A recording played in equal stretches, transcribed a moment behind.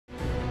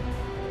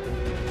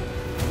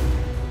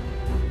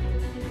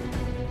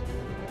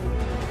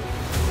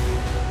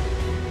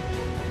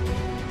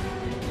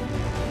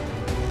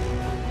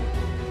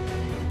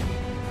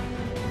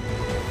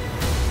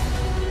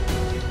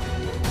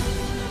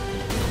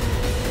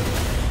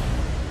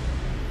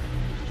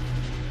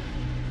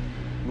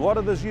No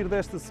Hora de Agir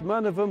desta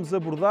semana vamos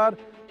abordar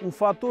um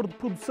fator de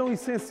produção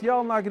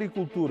essencial na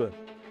agricultura.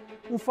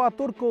 Um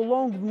fator que ao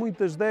longo de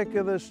muitas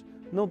décadas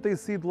não tem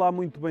sido lá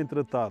muito bem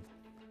tratado.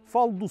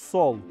 Falo do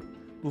solo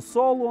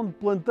onde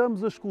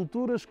plantamos as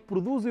culturas que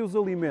produzem os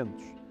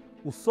alimentos.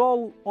 O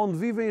solo onde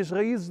vivem as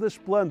raízes das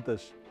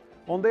plantas,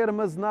 onde é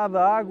armazenada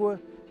a água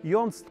e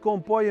onde se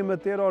decompõe a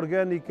matéria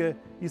orgânica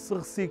e se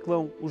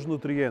reciclam os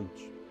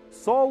nutrientes.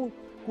 Solo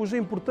cuja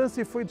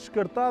importância foi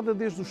descartada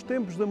desde os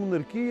tempos da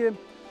monarquia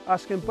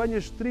às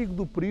campanhas de trigo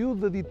do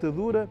período da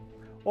ditadura,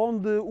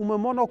 onde uma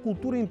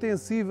monocultura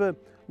intensiva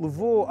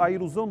levou à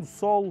erosão do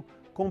solo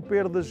com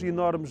perdas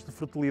enormes de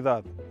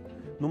fertilidade.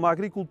 Numa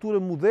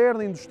agricultura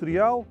moderna e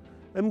industrial,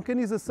 a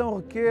mecanização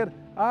requer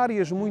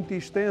áreas muito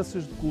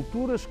extensas de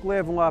culturas que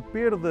levam à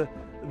perda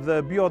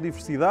da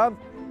biodiversidade,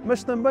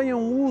 mas também a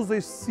um uso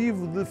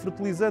excessivo de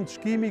fertilizantes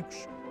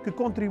químicos que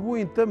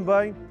contribuem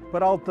também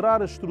para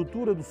alterar a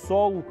estrutura do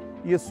solo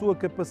e a sua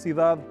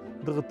capacidade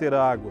de reter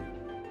a água.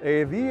 A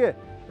EDIA,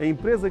 a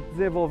empresa que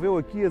desenvolveu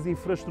aqui as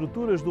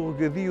infraestruturas do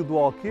regadio do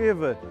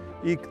Alqueva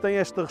e que tem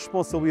esta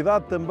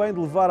responsabilidade também de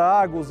levar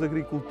a água aos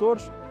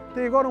agricultores,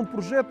 tem agora um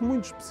projeto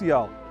muito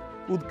especial,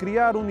 o de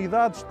criar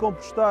unidades de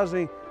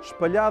compostagem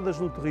espalhadas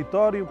no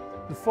território,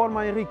 de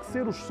forma a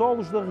enriquecer os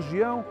solos da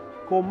região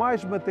com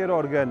mais matéria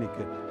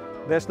orgânica.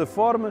 Desta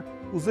forma,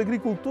 os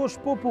agricultores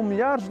poupam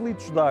milhares de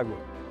litros de água.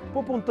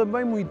 Poupam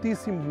também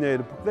muitíssimo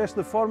dinheiro, porque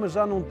desta forma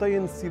já não têm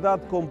a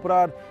necessidade de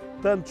comprar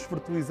tantos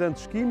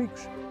fertilizantes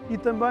químicos e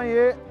também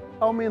é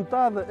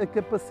aumentada a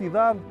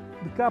capacidade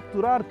de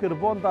capturar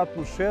carbono da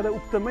atmosfera, o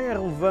que também é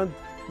relevante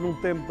num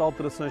tempo de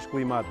alterações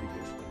climáticas.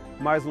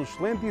 Mais um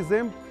excelente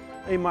exemplo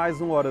em mais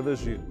um Hora de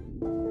Agir.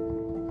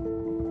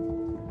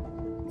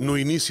 No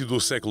início do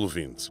século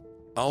XX,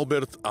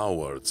 Albert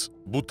Howard,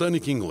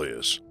 botânico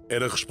inglês,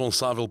 era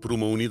responsável por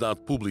uma unidade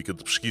pública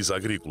de pesquisa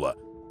agrícola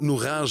no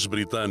Raj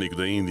britânico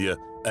da Índia,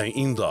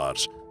 em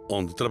Indore,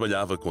 onde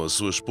trabalhava com a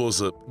sua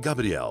esposa,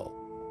 Gabrielle.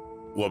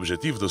 O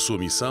objetivo da sua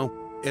missão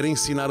era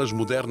ensinar as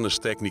modernas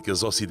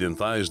técnicas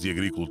ocidentais de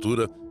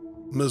agricultura,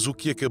 mas o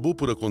que acabou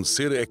por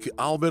acontecer é que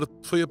Albert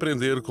foi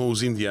aprender com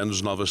os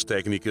indianos novas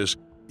técnicas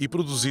e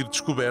produzir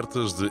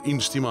descobertas de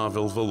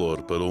inestimável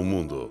valor para o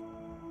mundo.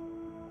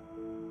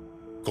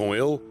 Com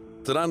ele,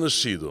 terá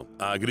nascido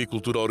a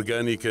agricultura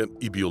orgânica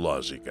e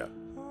biológica.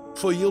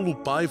 Foi ele o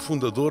pai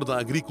fundador da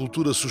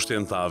agricultura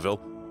sustentável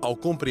ao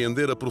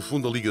compreender a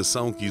profunda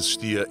ligação que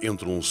existia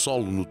entre um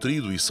solo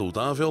nutrido e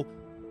saudável,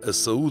 a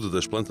saúde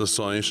das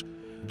plantações,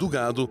 do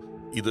gado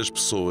e das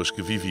pessoas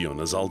que viviam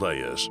nas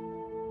aldeias.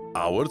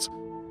 Howard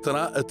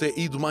terá até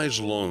ido mais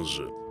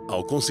longe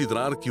ao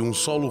considerar que um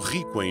solo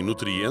rico em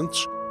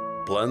nutrientes,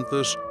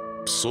 plantas,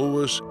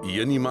 pessoas e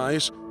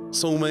animais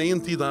são uma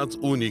entidade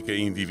única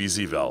e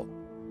indivisível.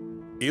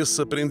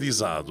 Esse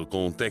aprendizado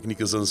com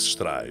técnicas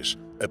ancestrais,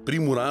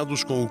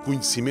 aprimorados com o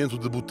conhecimento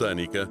de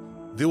botânica,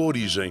 deu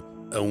origem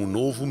a um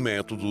novo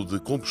método de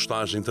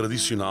compostagem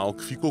tradicional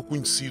que ficou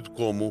conhecido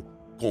como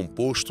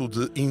composto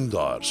de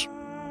Indore.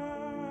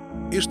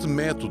 Este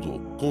método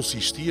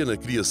consistia na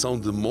criação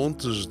de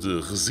montes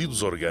de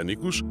resíduos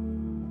orgânicos,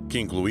 que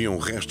incluíam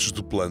restos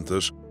de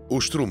plantas ou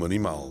estrume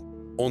animal,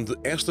 onde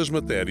estas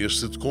matérias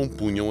se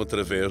decompunham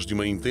através de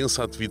uma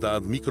intensa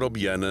atividade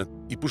microbiana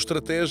e por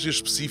estratégias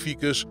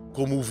específicas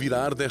como o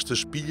virar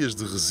destas pilhas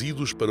de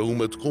resíduos para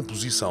uma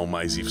decomposição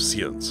mais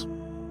eficiente.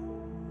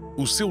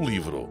 O seu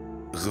livro,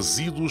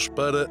 Resíduos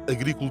para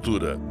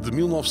Agricultura, de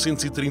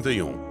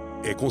 1931,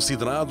 é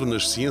considerado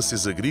nas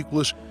ciências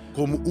agrícolas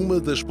como uma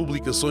das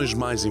publicações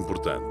mais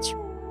importantes.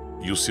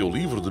 E o seu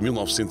livro de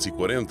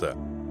 1940,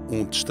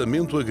 Um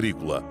Testamento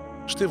Agrícola,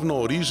 esteve na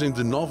origem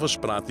de novas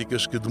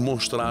práticas que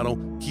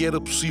demonstraram que era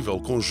possível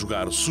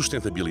conjugar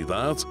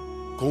sustentabilidade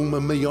com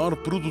uma maior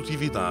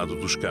produtividade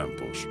dos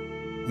campos.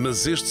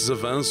 Mas estes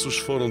avanços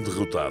foram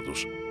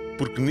derrotados,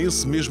 porque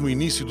nesse mesmo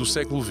início do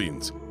século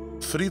XX,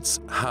 Fritz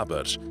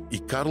Haber e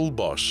Carl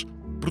Bosch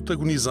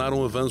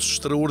protagonizaram avanços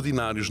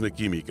extraordinários na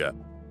química,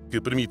 que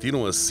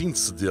permitiram a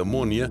síntese de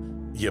amônia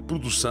e a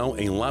produção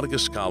em larga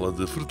escala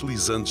de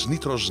fertilizantes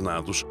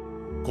nitrogenados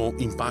com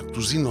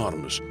impactos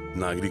enormes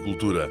na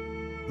agricultura,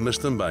 mas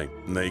também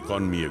na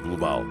economia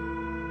global.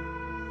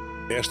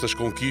 Estas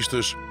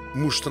conquistas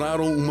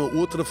mostraram uma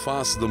outra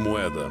face da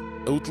moeda.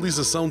 A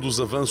utilização dos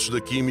avanços da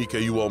química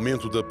e o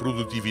aumento da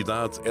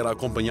produtividade era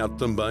acompanhado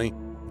também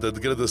da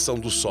degradação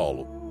do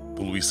solo,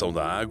 poluição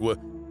da água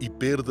e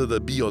perda da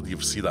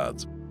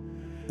biodiversidade.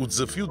 O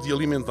desafio de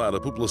alimentar a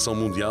população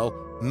mundial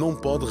não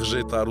pode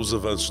rejeitar os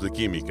avanços da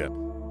química,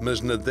 mas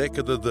na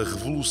década da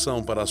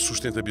revolução para a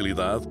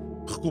sustentabilidade,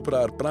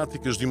 recuperar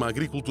práticas de uma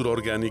agricultura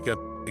orgânica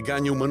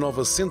ganha uma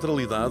nova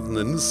centralidade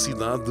na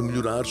necessidade de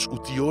melhorar o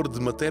teor de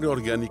matéria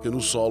orgânica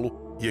no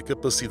solo e a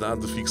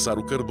capacidade de fixar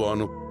o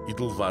carbono e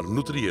de levar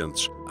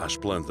nutrientes às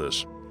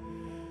plantas.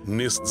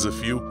 Nesse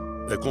desafio,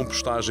 a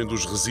compostagem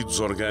dos resíduos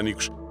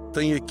orgânicos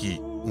tem aqui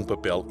um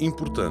papel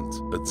importante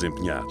a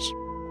desempenhar.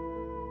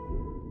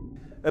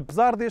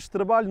 Apesar deste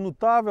trabalho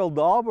notável de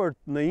Albert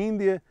na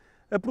Índia,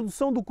 A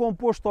produção do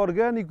composto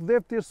orgânico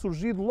deve ter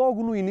surgido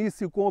logo no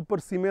início com o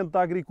aparecimento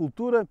da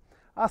agricultura,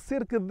 há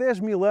cerca de 10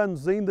 mil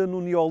anos, ainda no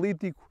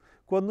Neolítico,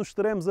 quando nos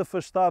teremos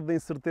afastado da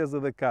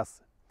incerteza da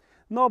caça.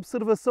 Na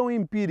observação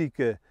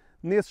empírica,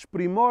 nesses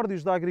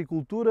primórdios da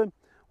agricultura,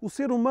 o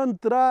ser humano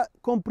terá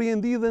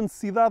compreendido a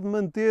necessidade de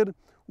manter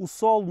o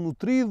solo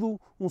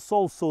nutrido, um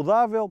solo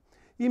saudável,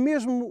 e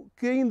mesmo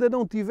que ainda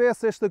não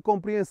tivesse esta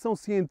compreensão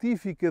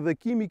científica da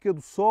química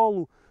do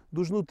solo,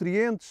 dos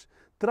nutrientes,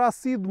 terá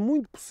sido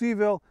muito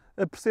possível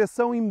a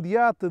percepção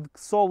imediata de que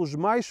solos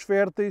mais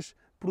férteis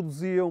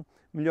produziam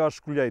melhores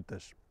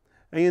colheitas.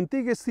 Em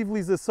antigas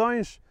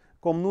civilizações,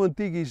 como no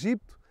Antigo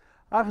Egito,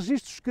 há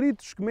registros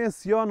escritos que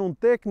mencionam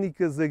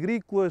técnicas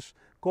agrícolas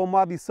como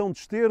a adição de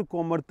esterco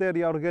com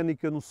matéria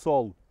orgânica no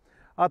solo.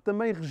 Há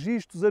também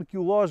registros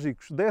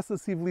arqueológicos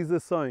dessas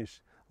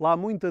civilizações, lá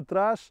muito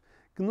atrás,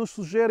 que nos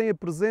sugerem a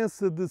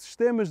presença de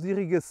sistemas de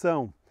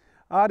irrigação,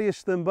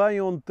 áreas também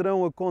onde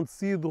terão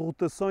acontecido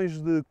rotações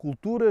de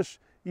culturas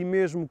e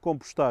mesmo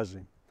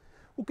compostagem.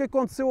 O que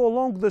aconteceu ao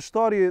longo da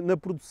história na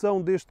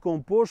produção deste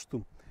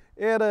composto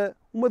era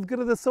uma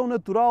degradação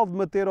natural de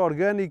matéria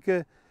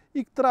orgânica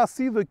e que terá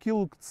sido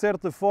aquilo que de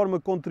certa forma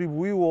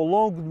contribuiu ao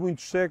longo de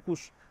muitos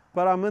séculos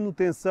para a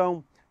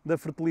manutenção da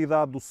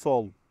fertilidade do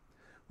solo.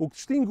 O que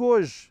distingue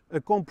hoje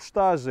a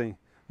compostagem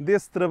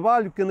desse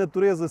trabalho que a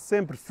natureza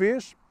sempre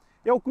fez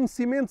é o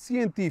conhecimento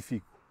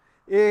científico,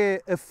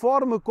 é a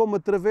forma como,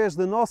 através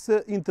da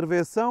nossa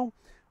intervenção,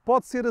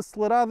 pode ser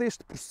acelerado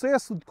este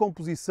processo de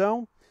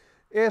composição,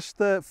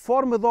 esta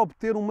forma de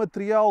obter um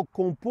material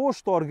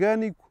composto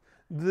orgânico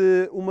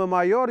de uma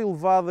maior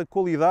elevada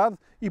qualidade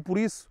e, por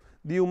isso,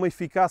 de uma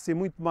eficácia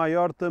muito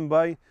maior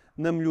também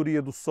na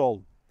melhoria do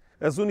solo.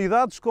 As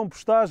unidades de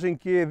compostagem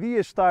que a EDIA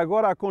está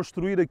agora a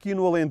construir aqui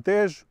no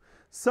Alentejo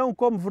são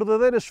como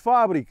verdadeiras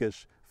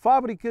fábricas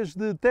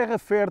de terra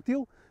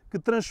fértil que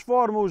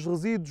transformam os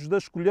resíduos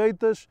das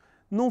colheitas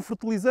num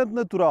fertilizante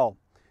natural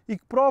e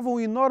que provam o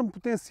enorme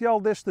potencial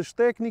destas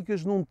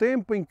técnicas num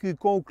tempo em que,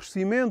 com o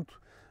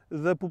crescimento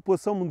da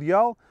população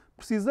mundial,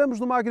 precisamos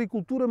de uma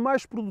agricultura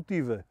mais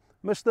produtiva,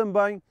 mas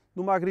também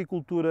de uma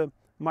agricultura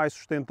mais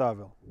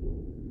sustentável.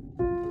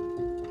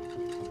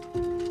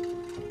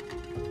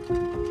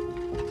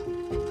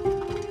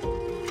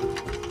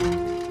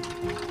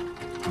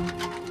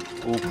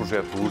 O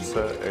projeto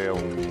URSA é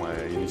uma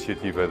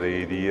iniciativa da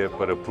EDIA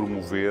para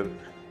promover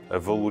a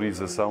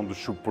valorização dos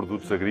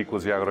subprodutos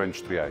agrícolas e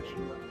agroindustriais.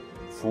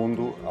 No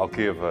fundo,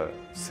 Alqueva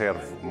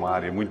serve uma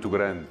área muito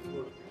grande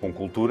com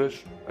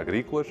culturas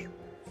agrícolas.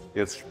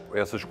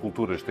 Essas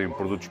culturas têm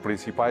produtos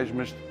principais,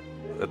 mas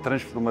a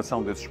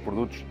transformação desses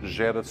produtos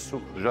gera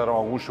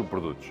alguns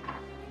subprodutos.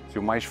 Se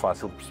o mais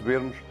fácil de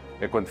percebermos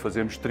é quando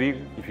fazemos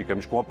trigo e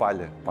ficamos com a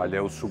palha. A palha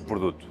é o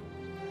subproduto.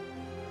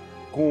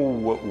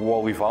 Com o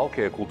olival,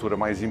 que é a cultura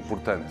mais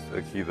importante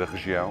aqui da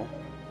região,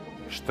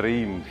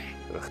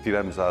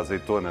 retiramos a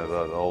azeitona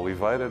da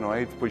oliveira, não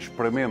é? E depois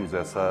esprememos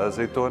essa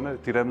azeitona,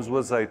 tiramos o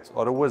azeite.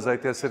 Ora, o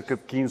azeite é cerca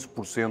de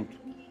 15%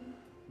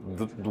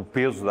 do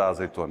peso da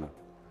azeitona.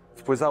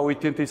 Depois há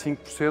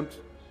 85%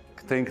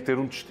 que tem que ter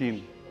um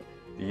destino.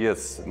 E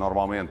esse,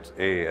 normalmente,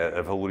 é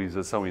a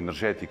valorização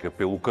energética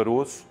pelo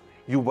caroço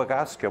e o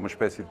bagaço, que é uma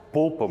espécie de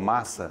polpa,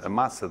 a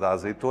massa da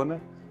azeitona,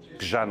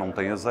 que já não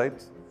tem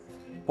azeite,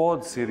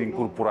 pode ser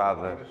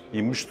incorporada e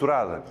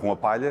misturada com a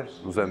palha,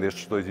 usando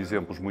estes dois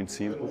exemplos muito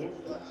simples.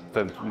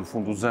 Portanto, no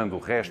fundo, usando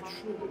restos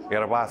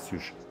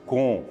herbáceos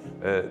com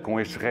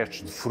estes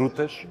restos de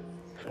frutas,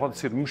 podem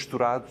ser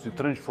misturados e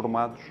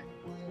transformados,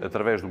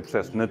 através de um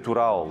processo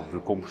natural de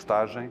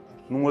compostagem,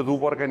 num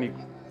adubo orgânico.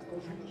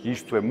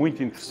 Isto é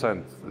muito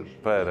interessante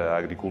para a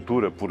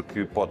agricultura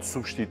porque pode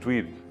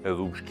substituir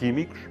adubos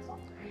químicos,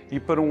 e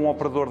para um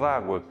operador de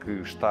água que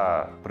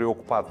está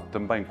preocupado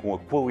também com a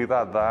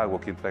qualidade da água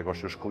que entrega aos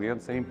seus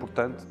clientes, é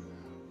importante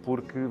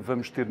porque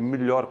vamos ter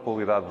melhor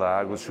qualidade da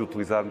água se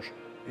utilizarmos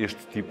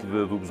este tipo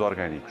de adubos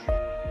orgânicos.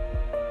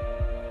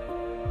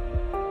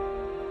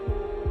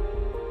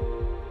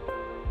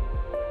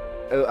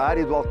 A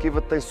área do Alqueva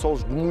tem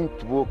solos de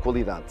muito boa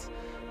qualidade,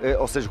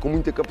 ou seja, com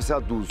muita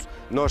capacidade de uso.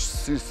 Nós,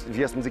 se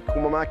viéssemos aqui com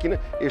uma máquina,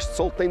 este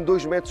solo tem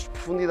 2 metros de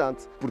profundidade,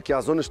 porque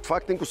há zonas, de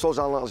facto, em que o solo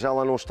já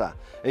lá não está,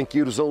 em que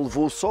a erosão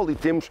levou o solo e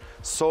temos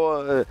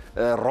só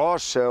a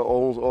rocha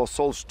ou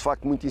solos, de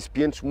facto, muito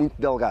incipientes, muito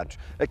delgados.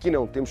 Aqui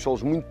não, temos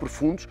solos muito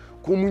profundos,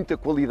 com muita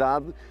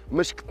qualidade,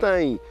 mas que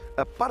têm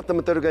a parte da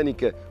matéria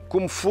orgânica,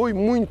 como foi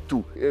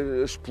muito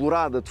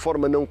explorada de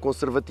forma não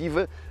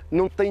conservativa,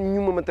 não tem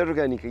nenhuma matéria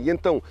orgânica. E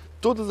então,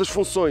 todas as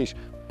funções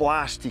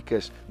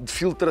plásticas, de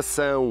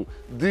filtração,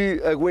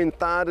 de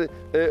aguentar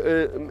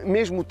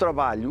mesmo o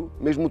trabalho,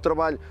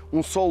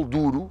 um solo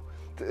duro,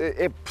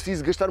 é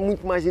preciso gastar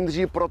muito mais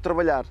energia para o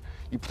trabalhar.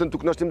 E, portanto, o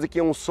que nós temos aqui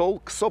é um solo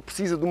que só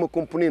precisa de uma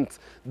componente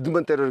de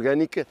matéria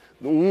orgânica,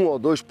 1 ou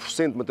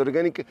 2% de matéria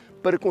orgânica,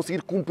 para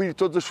conseguir cumprir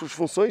todas as suas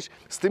funções.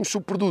 Se temos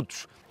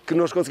subprodutos que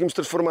nós conseguimos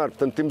transformar,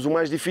 portanto, temos o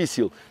mais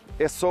difícil,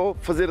 é só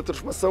fazer a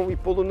transformação e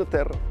pô-lo na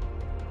terra.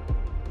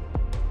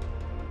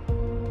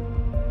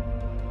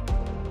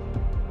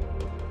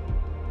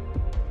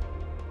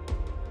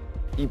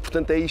 E,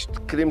 portanto, é isto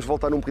que queremos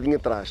voltar um bocadinho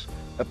atrás.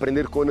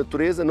 Aprender com a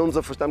natureza, não nos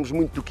afastarmos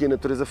muito do que a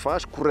natureza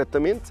faz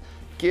corretamente,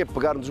 que é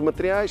pegar nos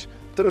materiais,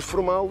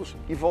 transformá-los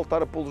e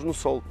voltar a pô-los no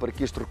solo, para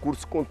que este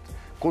recurso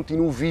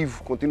continue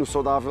vivo, continue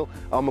saudável.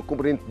 Há uma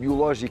componente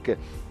biológica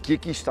que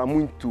aqui está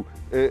muito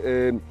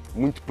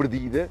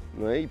perdida,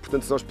 não é? E,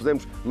 portanto, se nós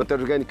pusermos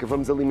matéria orgânica,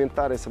 vamos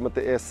alimentar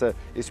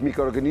esses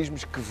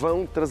micro-organismos que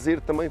vão trazer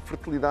também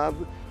fertilidade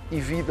e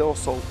vida ao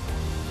solo.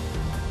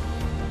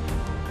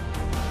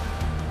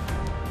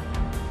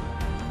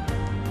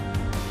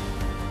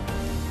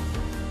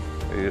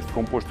 Este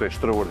composto é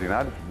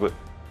extraordinário,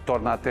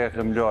 torna a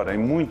terra melhor em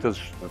muitas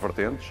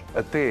vertentes,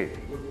 até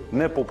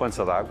na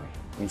poupança de água.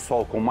 Um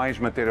solo com mais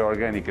matéria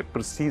orgânica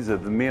precisa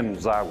de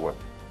menos água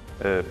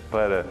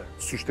para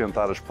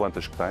sustentar as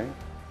plantas que tem.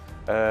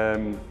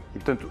 E,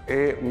 portanto,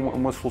 é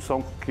uma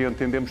solução que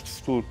entendemos de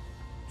futuro.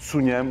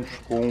 Sonhamos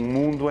com um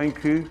mundo em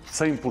que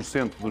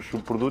 100% dos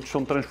subprodutos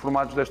são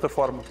transformados desta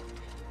forma.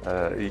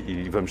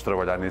 E vamos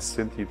trabalhar nesse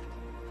sentido.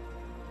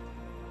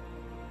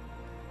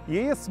 E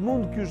é esse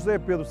mundo que o José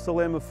Pedro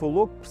Salema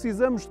falou que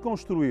precisamos de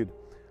construir.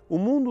 O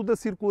mundo da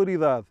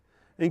circularidade,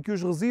 em que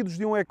os resíduos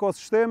de um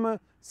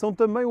ecossistema são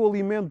também o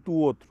alimento do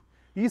outro.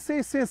 E isso é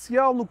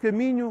essencial no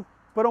caminho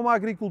para uma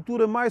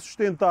agricultura mais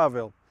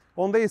sustentável,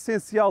 onde é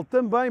essencial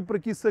também para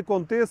que isso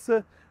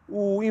aconteça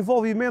o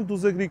envolvimento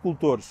dos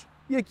agricultores.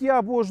 E aqui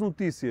há boas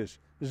notícias.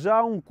 Já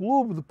há um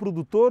clube de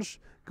produtores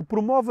que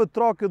promove a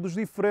troca dos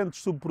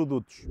diferentes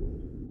subprodutos.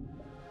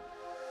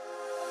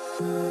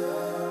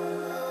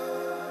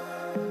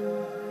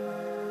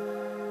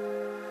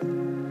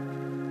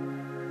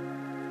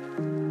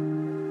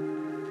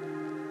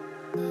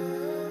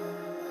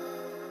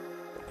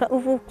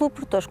 O Clube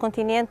Produtores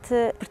Continente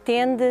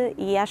pretende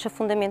e acha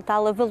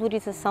fundamental a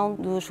valorização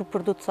dos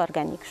produtos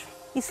orgânicos.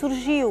 E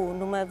surgiu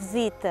numa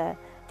visita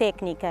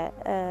técnica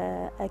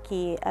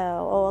aqui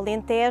ao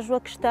Alentejo a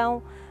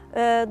questão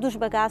dos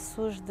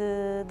bagaços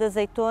de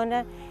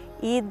azeitona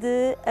e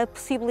a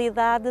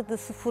possibilidade de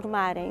se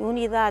formarem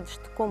unidades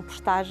de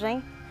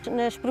compostagem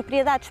nas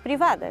propriedades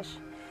privadas.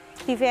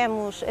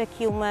 Tivemos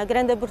aqui uma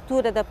grande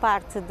abertura da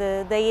parte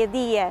da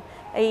EDIA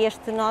a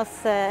esta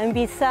nossa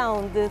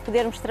ambição de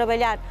podermos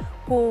trabalhar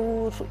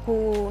com os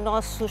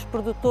nossos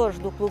produtores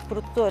do Clube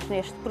Produtores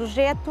neste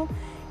projeto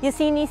e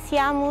assim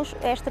iniciámos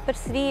esta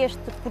parceria, este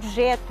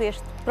projeto,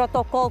 este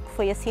protocolo que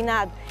foi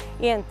assinado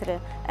entre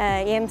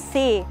a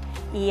EMC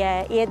e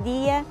a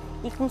EDIA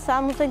e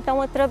começámos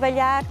então a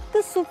trabalhar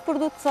que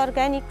subprodutos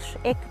orgânicos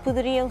é que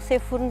poderiam ser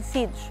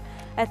fornecidos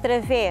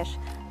através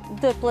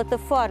da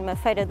plataforma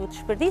Feira do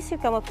Desperdício,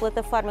 que é uma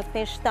plataforma que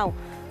tem gestão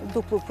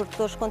do Clube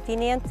Produtores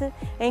Continente,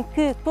 em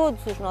que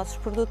todos os nossos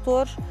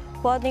produtores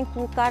podem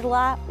colocar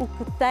lá o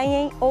que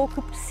têm ou o que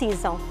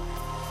precisam.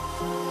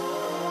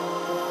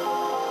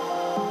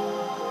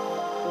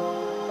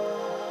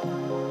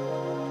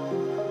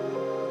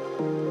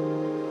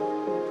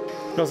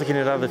 Nós aqui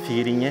na Irada da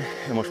Figueirinha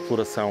é uma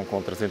exploração com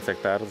 300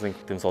 hectares em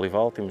que temos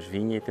olival, temos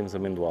vinha e temos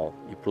amendoal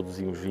e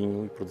produzimos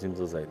vinho e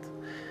produzimos azeite.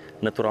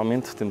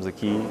 Naturalmente temos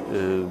aqui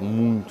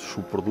muitos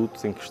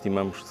subprodutos em que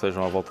estimamos que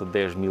sejam à volta de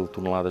 10 mil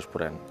toneladas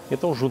por ano.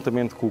 Então,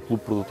 juntamente com o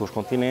Clube Produtores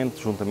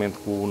Continente, juntamente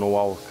com o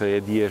know-how que a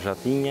EDIA já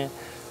tinha,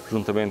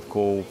 juntamente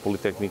com o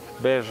Politécnico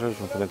de Beja,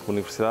 juntamente com a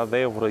Universidade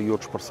de Évora e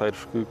outros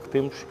parceiros que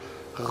temos,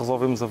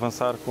 resolvemos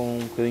avançar um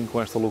bocadinho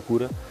com esta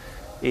loucura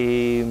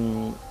e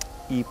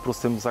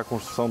procedemos à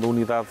construção da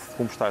unidade de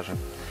compostagem.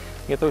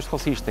 Então isto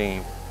consiste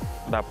em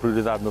dar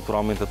prioridade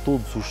naturalmente a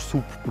todos os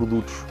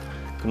subprodutos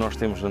que nós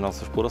temos na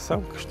nossa exploração,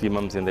 que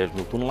estimamos em 10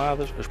 mil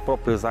toneladas, as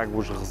próprias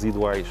águas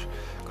residuais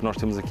que nós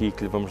temos aqui,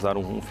 que lhe vamos dar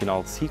um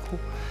final de ciclo,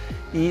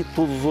 e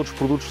todos os outros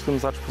produtos que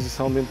temos à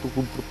disposição dentro do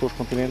Clube de Produtores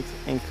Continente,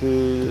 em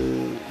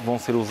que vão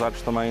ser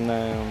usados também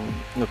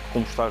na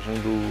compostagem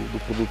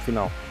do produto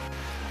final.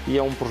 E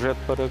é um projeto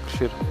para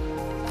crescer.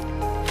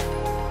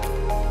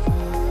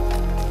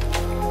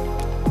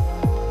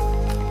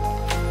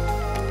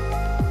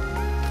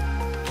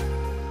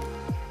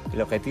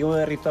 El objetivo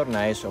de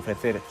Retorna es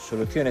ofrecer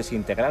soluciones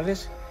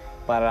integrales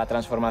para la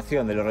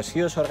transformación de los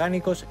residuos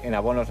orgánicos en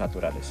abonos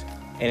naturales.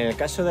 En el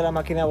caso de la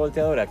máquina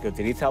volteadora que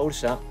utiliza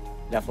Ursa,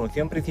 la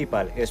función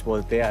principal es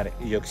voltear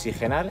y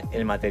oxigenar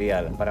el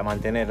material para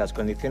mantener las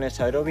condiciones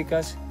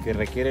aeróbicas que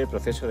requiere el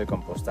proceso de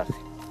compostaje.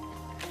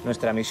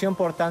 Nuestra misión,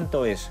 por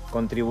tanto, es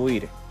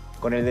contribuir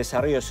con el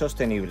desarrollo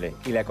sostenible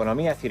y la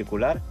economía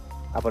circular,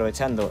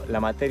 aprovechando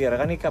la materia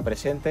orgánica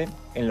presente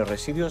en los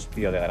residuos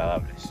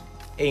biodegradables.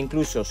 E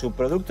incluso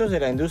subproductos de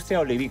la industria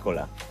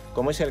olivícola,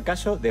 como es el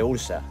caso de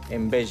Ursa,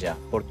 en Beja,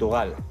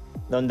 Portugal,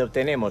 donde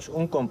obtenemos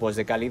un compost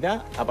de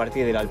calidad a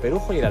partir del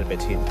alperujo y el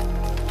alpechín.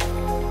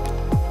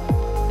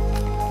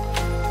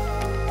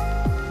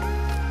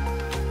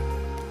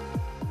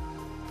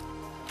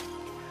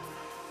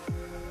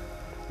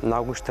 Em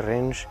alguns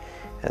terrenos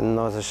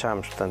nós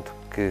achamos, portanto,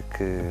 que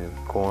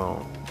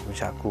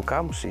já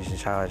colocamos, e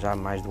já há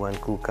mais de um ano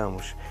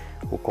colocamos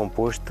o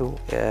composto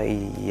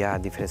e há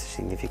diferenças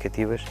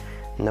significativas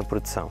na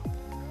produção.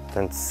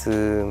 Portanto, se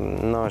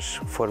nós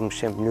formos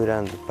sempre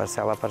melhorando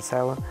parcela a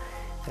parcela,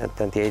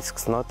 Portanto, é isso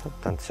que se nota,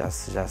 portanto,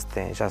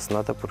 já se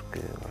nota porque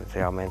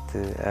realmente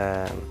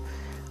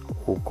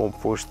o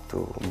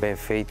composto bem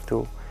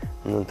feito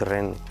num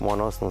terreno como o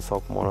nosso, num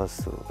solo como o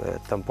nosso,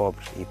 tão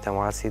pobre e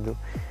tão ácido,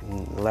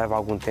 leva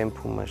algum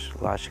tempo, mas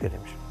lá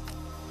chegaremos.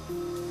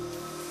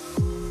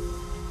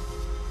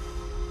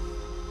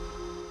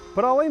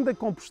 Para além da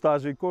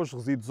compostagem com os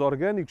resíduos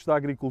orgânicos da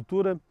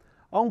agricultura,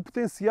 há um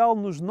potencial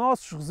nos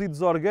nossos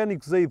resíduos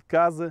orgânicos aí de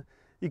casa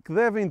e que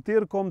devem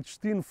ter como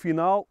destino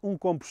final um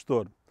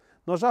compostor.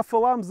 Nós já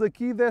falámos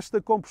aqui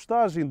desta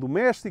compostagem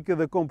doméstica,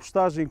 da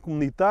compostagem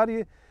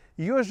comunitária,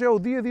 e hoje é o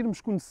dia de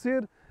irmos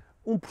conhecer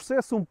um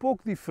processo um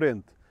pouco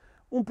diferente.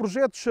 Um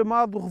projeto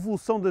chamado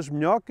Revolução das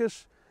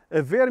Minhocas, a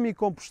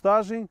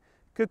vermicompostagem,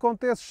 que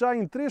acontece já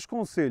em 3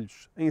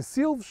 concelhos, em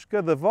Silves,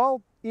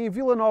 Cadaval e em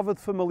Vila Nova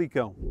de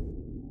Famalicão.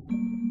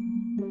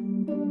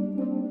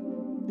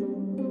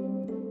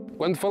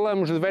 Quando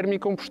falamos de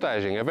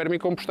vermicompostagem, a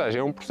vermicompostagem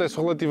é um processo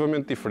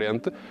relativamente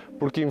diferente,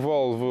 porque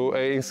envolve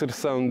a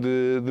inserção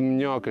de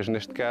minhocas,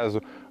 neste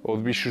caso, ou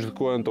de bichos de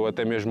conta, ou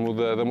até mesmo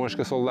da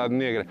mosca soldado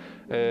negra,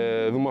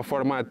 de uma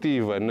forma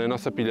ativa na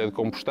nossa pilha de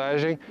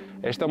compostagem.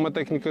 Esta é uma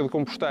técnica de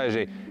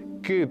compostagem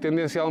que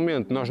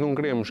tendencialmente nós não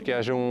queremos que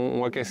haja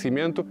um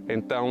aquecimento,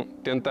 então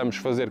tentamos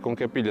fazer com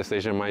que a pilha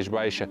seja mais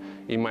baixa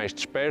e mais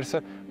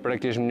dispersa, para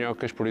que as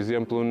minhocas, por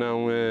exemplo,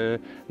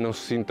 não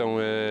se sintam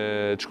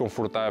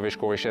desconfortáveis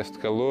com o excesso de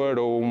calor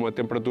ou uma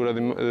temperatura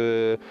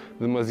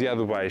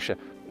demasiado baixa.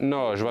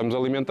 Nós vamos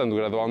alimentando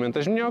gradualmente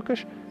as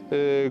minhocas,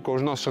 com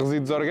os nossos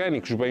resíduos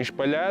orgânicos bem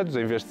espalhados,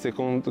 em vez de ser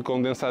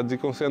condensados e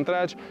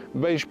concentrados,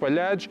 bem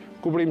espalhados,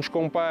 cobrimos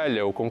com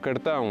palha ou com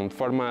cartão, de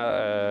forma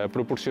a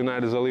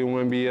proporcionar-lhes ali um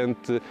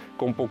ambiente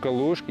com pouca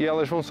luz, e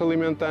elas vão-se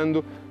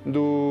alimentando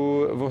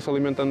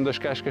das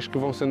cascas que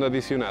vão sendo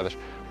adicionadas.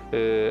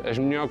 As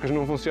minhocas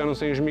não funcionam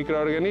sem os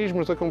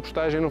micro-organismos, a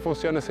compostagem não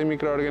funciona sem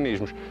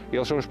micro-organismos.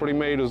 Eles são os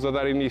primeiros a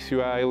dar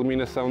início à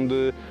eliminação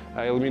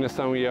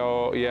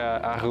e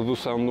à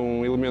redução de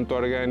um elemento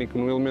orgânico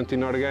num elemento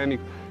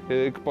inorgânico,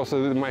 que possa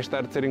mais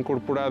tarde ser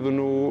incorporado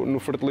no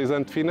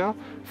fertilizante final.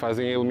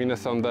 Fazem a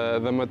eliminação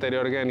da matéria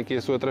orgânica e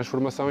a sua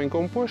transformação em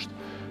composto.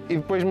 E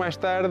depois, mais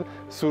tarde,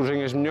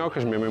 surgem as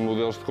minhocas, mesmo em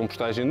modelos de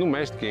compostagem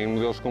doméstica e em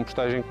modelos de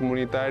compostagem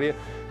comunitária,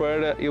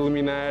 para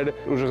eliminar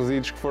os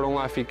resíduos que foram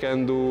lá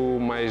ficando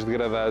mais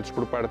degradados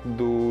por parte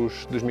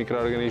dos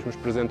micro-organismos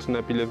presentes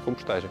na pilha de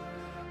compostagem.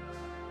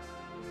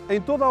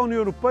 Em toda a União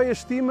Europeia,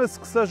 estima-se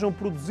que sejam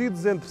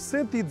produzidos entre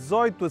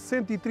 118 a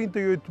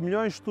 138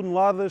 milhões de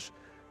toneladas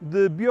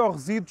de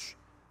biorresíduos,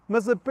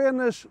 mas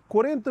apenas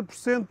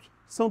 40%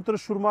 são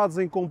transformados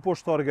em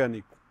composto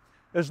orgânico.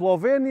 A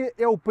Eslovénia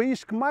é o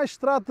país que mais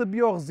trata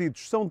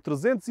biorresíduos, são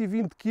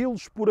 320 kg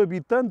por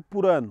habitante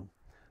por ano.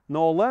 Na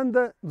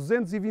Holanda,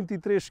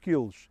 223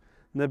 kg.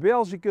 Na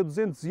Bélgica,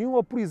 201,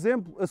 ou, por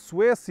exemplo, a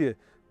Suécia,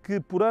 que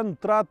por ano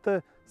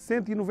trata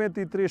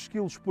 193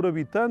 kg por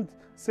habitante,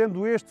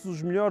 sendo estes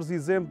os melhores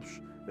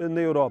exemplos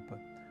na Europa.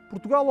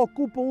 Portugal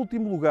ocupa o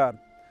último lugar.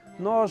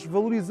 Nós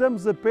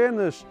valorizamos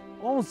apenas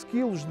 11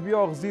 kg de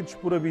biorresíduos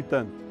por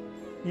habitante.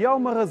 E há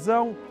uma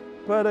razão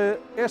para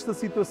esta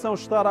situação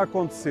estar a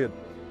acontecer.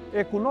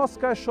 É que o nosso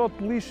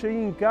caixote de lixo aí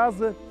em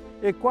casa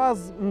é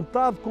quase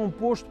metade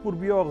composto por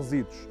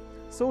biorresíduos.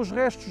 São os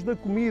restos da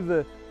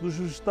comida, dos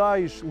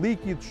vegetais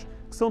líquidos,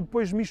 que são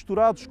depois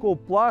misturados com o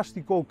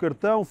plástico ou o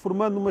cartão,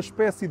 formando uma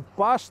espécie de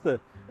pasta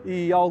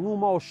e algum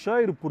mau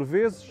cheiro por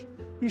vezes.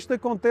 Isto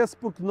acontece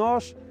porque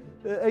nós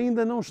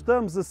ainda não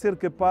estamos a ser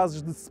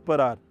capazes de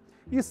separar.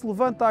 Isso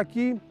levanta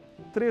aqui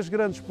 3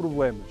 grandes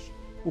problemas.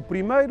 O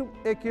primeiro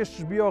é que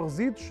estes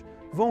biorresíduos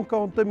vão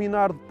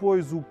contaminar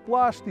depois o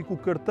plástico, o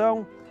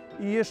cartão,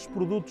 e estes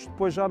produtos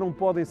depois já não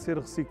podem ser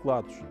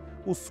reciclados.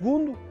 O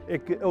segundo é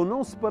que, ao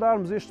não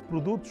separarmos estes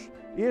produtos,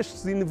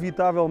 estes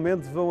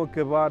inevitavelmente vão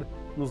acabar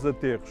nos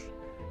aterros.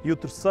 E o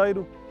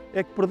terceiro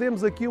é que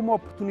perdemos aqui uma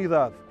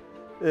oportunidade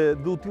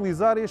de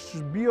utilizar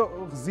estes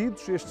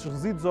biorresíduos, estes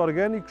resíduos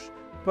orgânicos,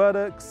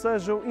 para que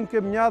sejam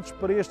encaminhados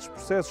para estes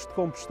processos de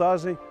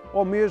compostagem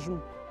ou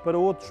mesmo para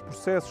outros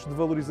processos de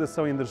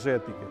valorização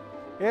energética.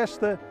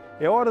 Esta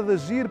é a hora de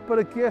agir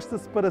para que esta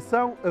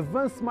separação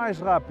avance mais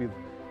rápido,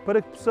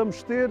 para que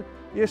possamos ter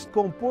este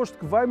composto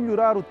que vai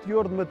melhorar o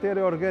teor de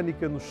matéria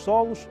orgânica nos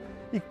solos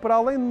e que, para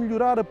além de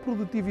melhorar a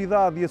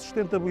produtividade e a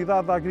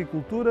sustentabilidade da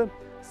agricultura,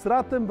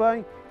 será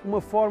também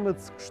uma forma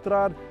de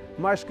sequestrar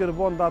mais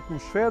carbono da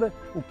atmosfera,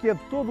 o que é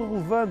de todo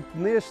relevante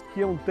neste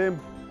que é um tempo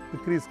de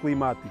crise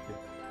climática.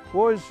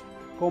 Hoje,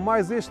 com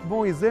mais este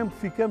bom exemplo,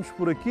 ficamos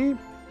por aqui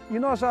e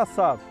nós já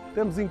sabe,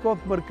 temos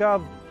encontro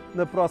marcado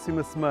na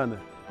próxima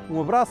semana.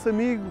 Um abraço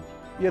amigo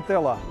e até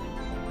lá!